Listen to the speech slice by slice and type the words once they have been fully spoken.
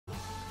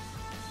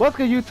What's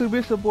good, YouTube?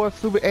 It's your boy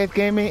Super X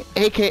Gaming,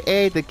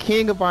 aka the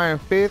King of Iron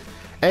Fist,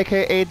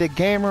 aka the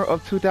Gamer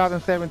of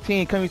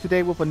 2017, coming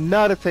today with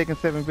another Tekken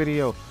 7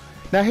 video.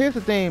 Now here's the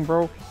thing,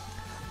 bro.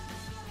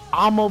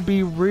 I'ma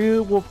be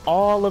real with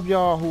all of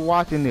y'all who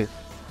watching this.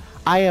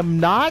 I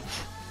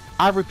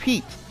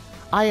repeat,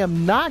 I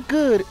am not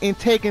good in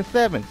Tekken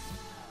 7.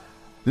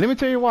 Let me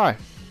tell you why.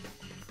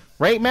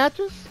 Raid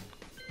matches,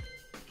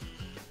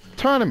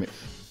 tournaments.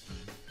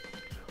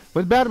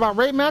 What's bad about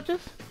raid matches?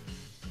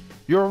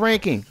 Your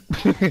ranking.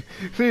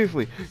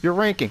 Seriously, your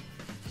ranking.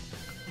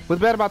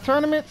 What's bad about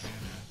tournaments?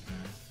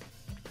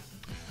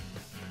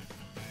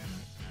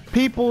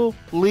 People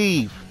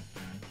leave.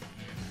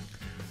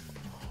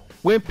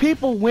 When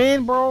people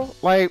win, bro,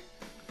 like,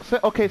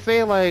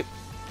 say like,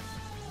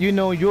 you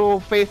know, you're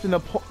facing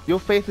an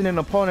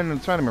opponent in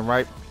the tournament,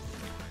 right?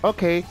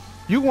 Okay,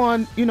 you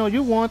won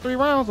 3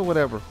 rounds or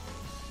whatever.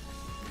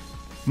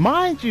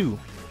 Mind you,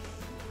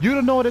 you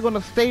don't know if they're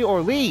gonna stay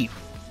or leave.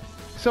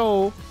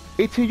 So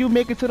until you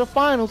make it to the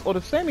finals or the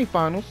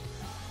semifinals,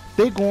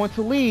 they're going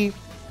to leave,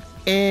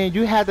 and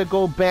you had to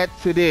go back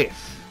to this.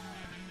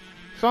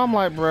 So I'm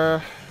like,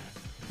 bruh,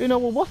 you know,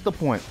 well, what's the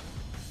point?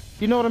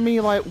 You know what I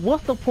mean? Like,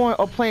 what's the point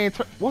of playing?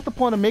 What's the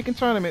point of making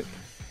tournaments?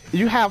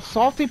 You have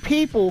salty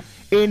people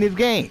in this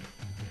game,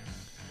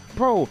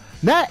 bro.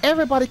 Not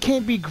everybody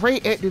can be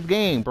great at this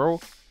game,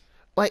 bro.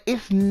 Like,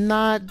 it's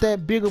not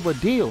that big of a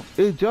deal.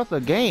 It's just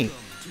a game.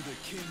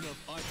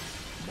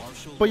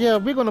 But yeah,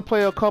 we're gonna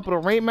play a couple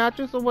of raid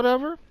matches or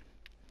whatever,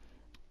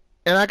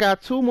 and I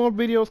got 2 more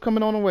videos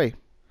coming on the way,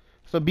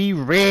 so be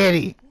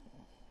ready.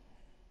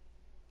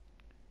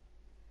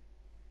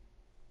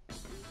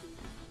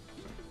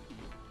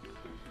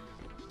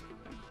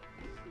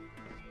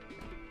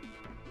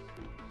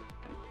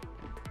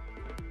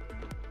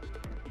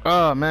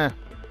 Oh man,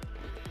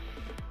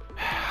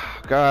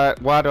 God,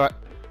 why do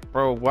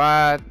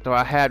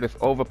I have this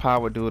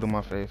overpowered dude in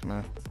my face,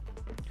 man?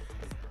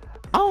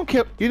 I don't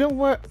care. You know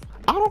what?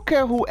 I don't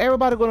care who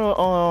everybody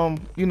gonna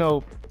you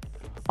know,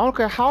 I don't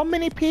care how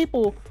many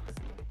people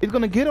is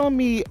gonna get on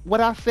me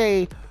when I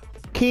say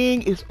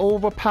King is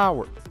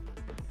overpowered.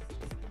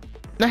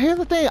 Now here's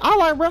the thing, I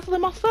like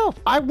wrestling myself.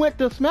 I went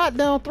to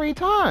SmackDown 3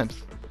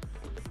 times.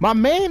 My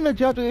main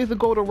objective is to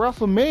go to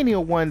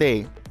WrestleMania one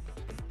day,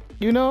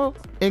 you know,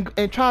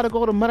 and try to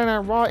go to Monday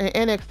Night Raw and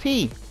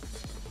NXT.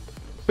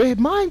 But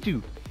mind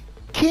you,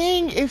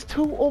 King is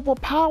too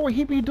overpowered.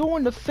 He be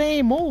doing the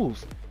same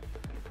moves.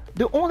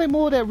 The only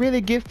move that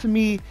really gets to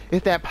me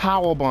is that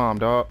power bomb,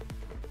 dog.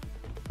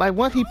 Like,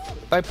 once he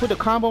like put the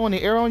combo in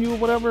the air on you or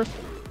whatever,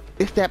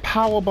 it's that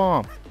power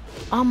bomb.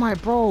 I'm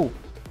like, bro,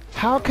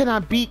 how can I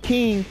beat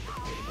King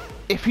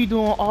if he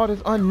doing all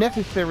this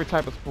unnecessary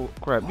type of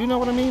crap? You know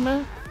what I mean,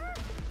 man?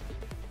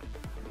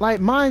 Like,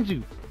 mind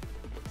you,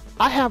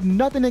 I have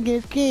nothing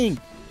against King.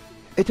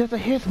 It's just that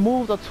his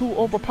moves are too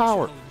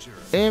overpowered.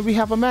 And we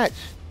have a match.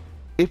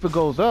 If it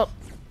goes up,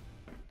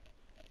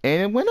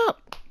 and it went up.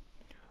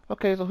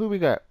 Okay, so who we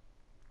got?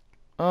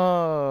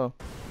 I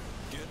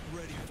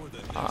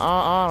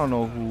don't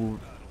know who.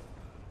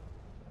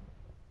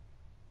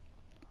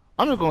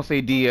 I'm just gonna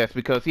say DX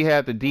because he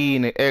had the D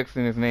and the X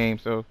in his name,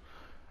 so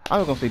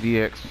I'm just gonna say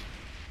DX.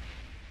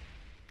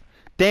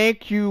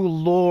 Thank you,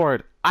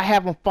 Lord. I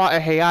haven't fought a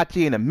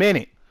Heihachi in a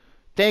minute.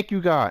 Thank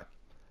you, God.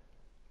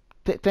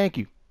 Thank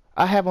you.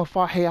 I haven't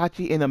fought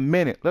Heihachi in a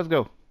minute. Let's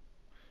go.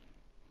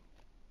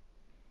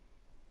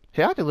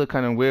 Heihachi look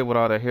kind of weird with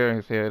all that hair in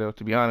his hair, though,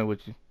 to be honest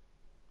with you.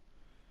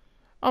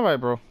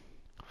 Alright, bro.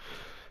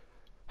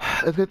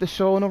 Let's get the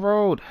show on the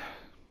road.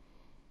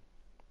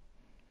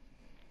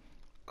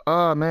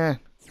 Oh, man.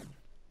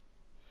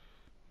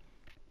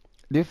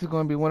 This is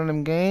going to be one of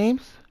them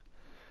games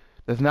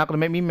that's not going to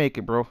make me make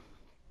it, bro.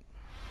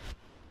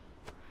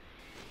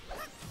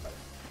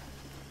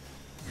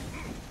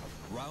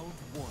 Round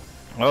 1.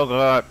 Oh,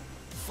 God.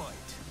 Fight.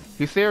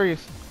 He's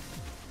serious.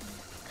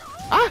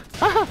 Ah!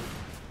 Ah!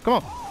 Come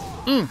on.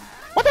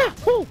 What the?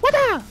 Ooh, what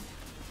the?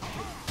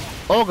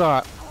 Oh,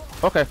 God.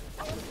 Okay.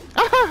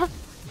 Ah!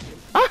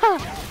 Ah!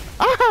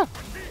 Ah!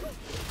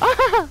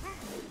 Ah!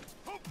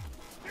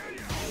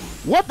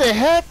 What the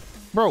heck?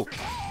 Bro.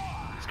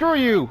 Screw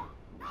you.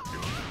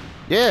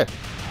 Yeah.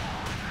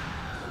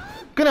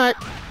 Good night.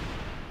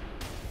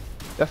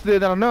 That's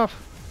still not enough.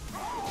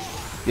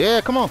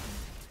 Yeah, come on.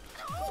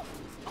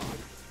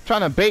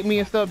 Trying to bait me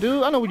and stuff,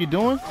 dude. I know what you're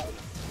doing.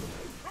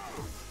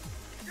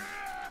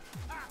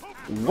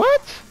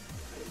 What?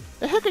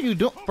 The heck are you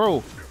doing?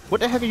 Bro,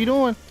 what the heck are you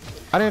doing?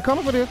 I didn't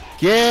come for this.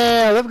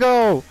 Yeah, let's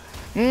go.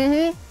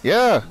 Yeah.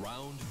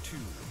 Round 2.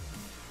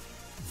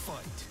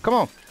 Fight. Come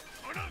on.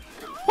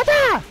 What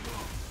the?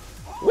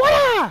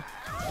 What?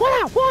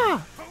 What?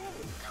 What?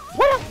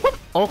 What?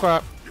 Oh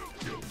God.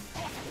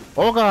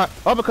 Oh God.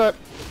 Uppercut.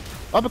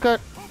 Uppercut.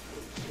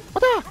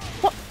 What the?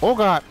 What? Oh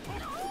God.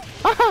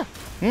 Aha.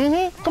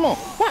 Come on.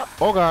 What?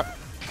 Oh God.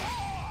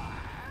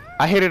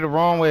 I hit it the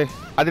wrong way.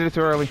 I did it too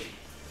early.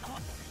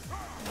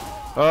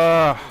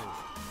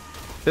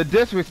 The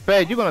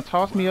disrespect. You're gonna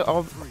toss me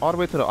all the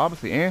way to the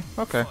opposite end?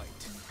 Okay.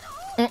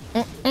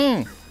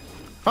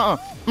 Got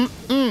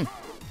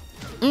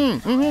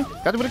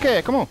to with the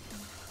cat. Come on.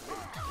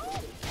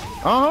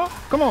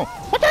 Come on.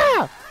 What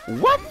the?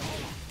 What?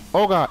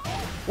 Oh God.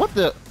 What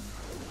the?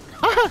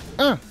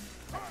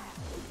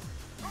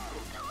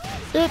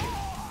 It.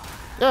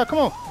 Yeah, come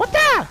on. What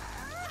the?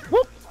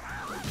 Whoop.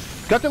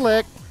 Got the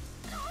leg.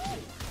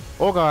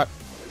 Oh God.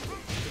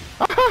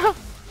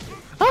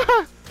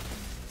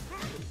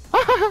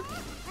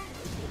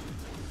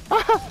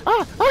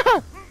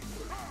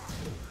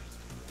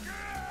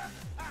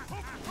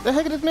 The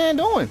heck is this man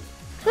doing?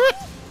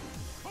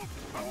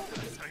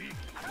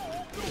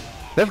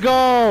 Let's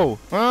go.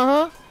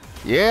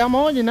 Yeah, I'm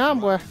on you now,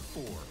 boy.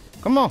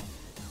 Come on.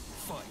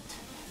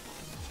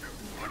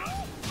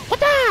 What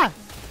the?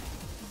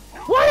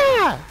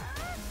 What?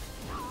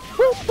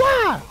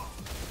 What?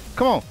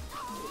 Come on.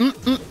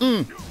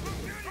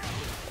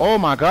 Oh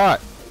my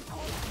God.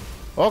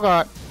 Oh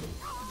God.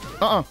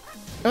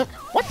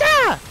 What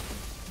the?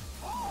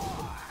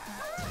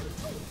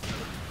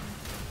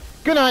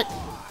 Good night.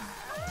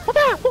 What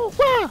the?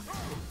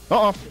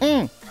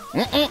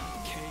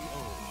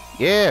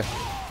 Yeah.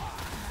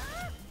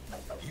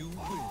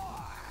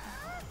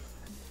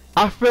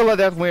 I feel like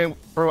that win,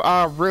 bro.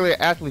 I really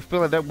actually feel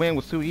like that win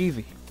was too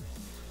easy.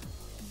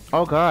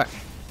 Oh God.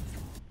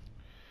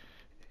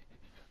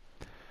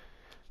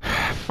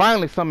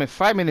 Finally some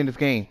excitement in this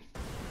game.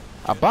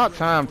 About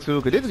time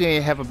too, cause this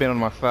game haven't been on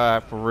my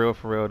side for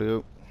real,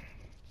 dude.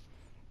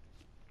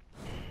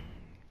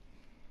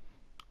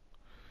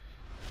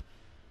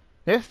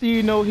 Next thing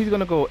you know, he's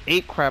gonna go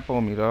 8 crap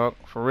on me, dog.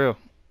 For real.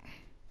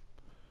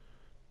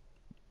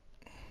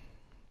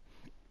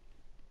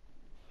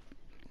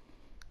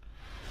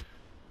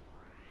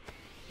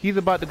 He's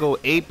about to go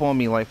ape on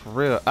me, like for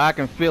real. I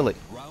can feel it.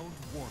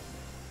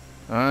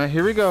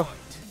 Here we go.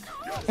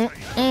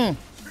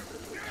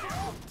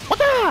 What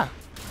the?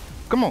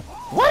 Come on.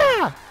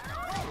 What?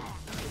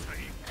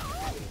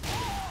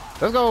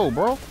 Let's go,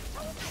 bro.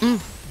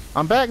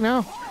 I'm back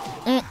now.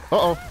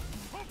 Uh-oh.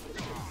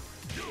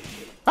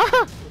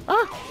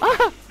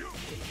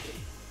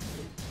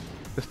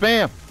 The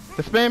spam.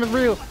 The spam is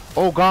real.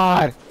 Oh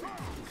God.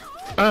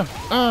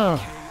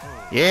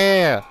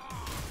 Yeah.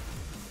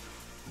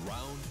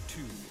 Round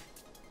 2.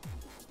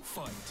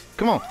 Fight.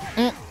 Come on.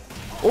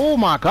 Oh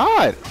my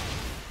God.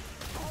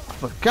 I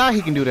forgot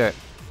he can do that.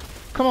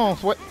 Come on,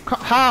 Sway.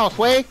 How,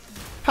 Sway?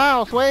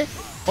 How, Sway?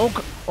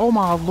 Oh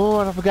my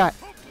Lord, I forgot.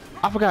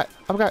 I forgot.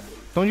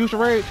 Don't use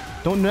your rage.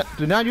 Do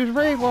not use your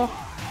rage, bro.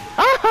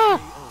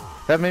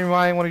 That made me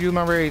why I didn't want to use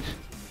my rage.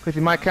 Because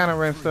he might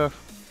counter and stuff.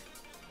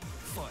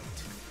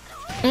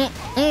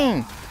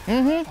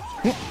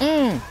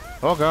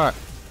 Oh God.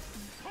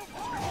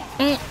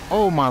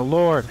 Oh my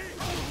Lord.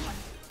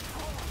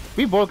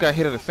 We both got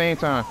hit at the same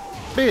time.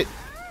 Bit.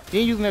 You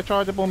ain't using that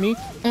charge up on me.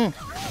 Oh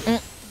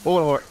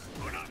Lord.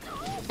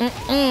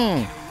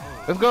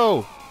 Let's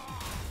go.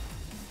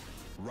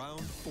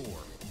 Round 4.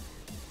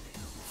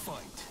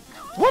 Fight.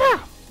 What?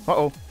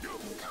 Uh-oh.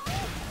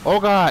 Oh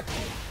God.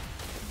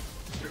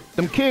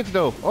 Them kicks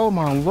though. Oh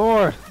my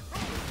Lord.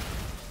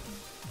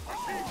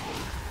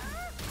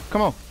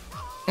 Come on.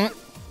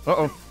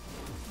 Uh-oh.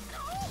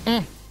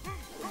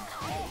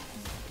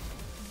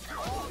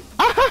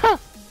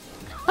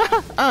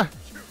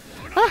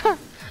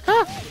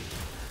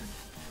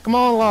 Come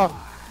on, Law.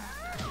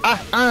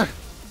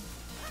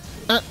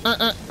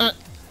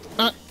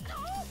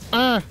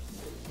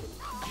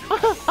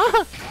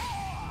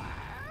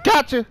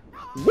 Gotcha.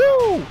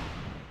 Woo.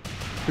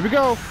 Here we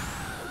go.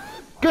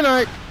 Good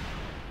night.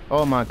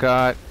 Oh my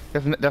God.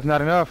 That's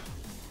not enough.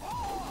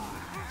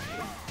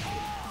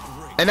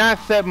 And I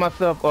set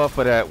myself up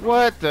for that.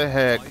 What the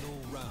heck?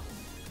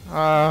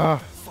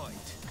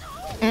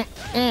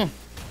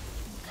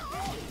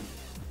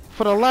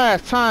 For the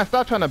last time,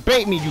 stop trying to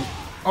bait me, you.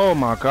 Oh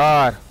my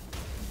God.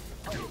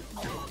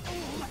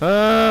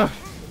 Come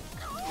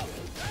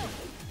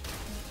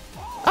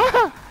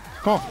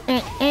on.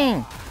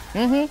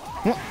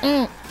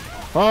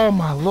 Oh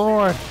my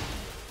Lord.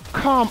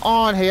 Come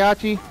on,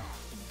 Heihachi.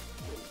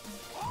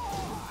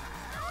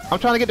 I'm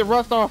trying to get the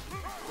rust off.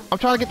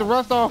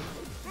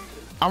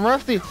 I'm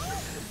rusty.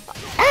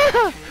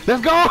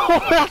 Let's go.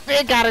 I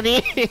still got it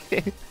in.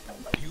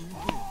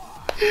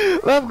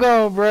 Let's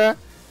go, bruh.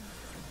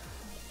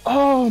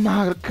 Oh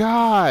my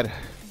God.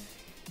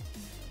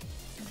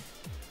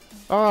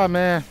 Oh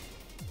man.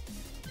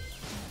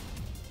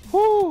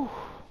 Whew.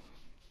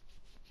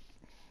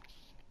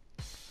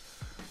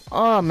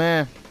 Oh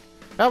man.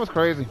 That was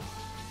crazy.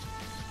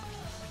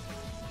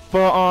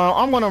 But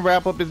I'm gonna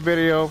wrap up this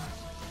video.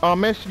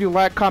 Make sure you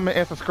like, comment,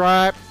 and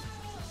subscribe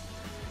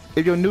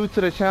if you're new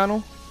to the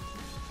channel.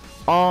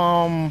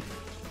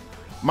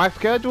 My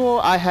schedule,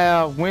 I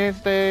have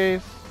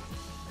Wednesdays,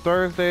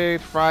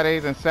 Thursdays,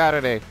 Fridays, and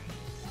Saturday.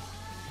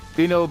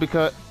 You know,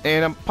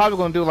 and I'm probably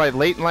gonna do like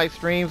late night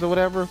streams or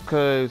whatever,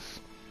 cause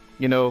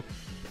you know,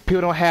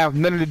 people don't have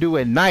nothing to do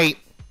at night.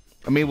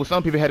 I mean, well,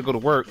 some people had to go to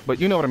work, but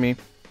you know what I mean.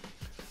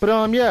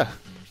 But yeah,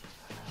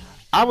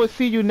 I will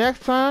see you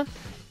next time,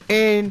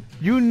 and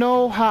you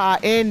know how I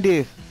end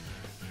this.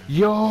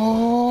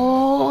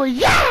 Yo. Oh,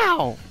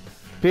 yeah!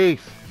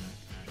 Peace.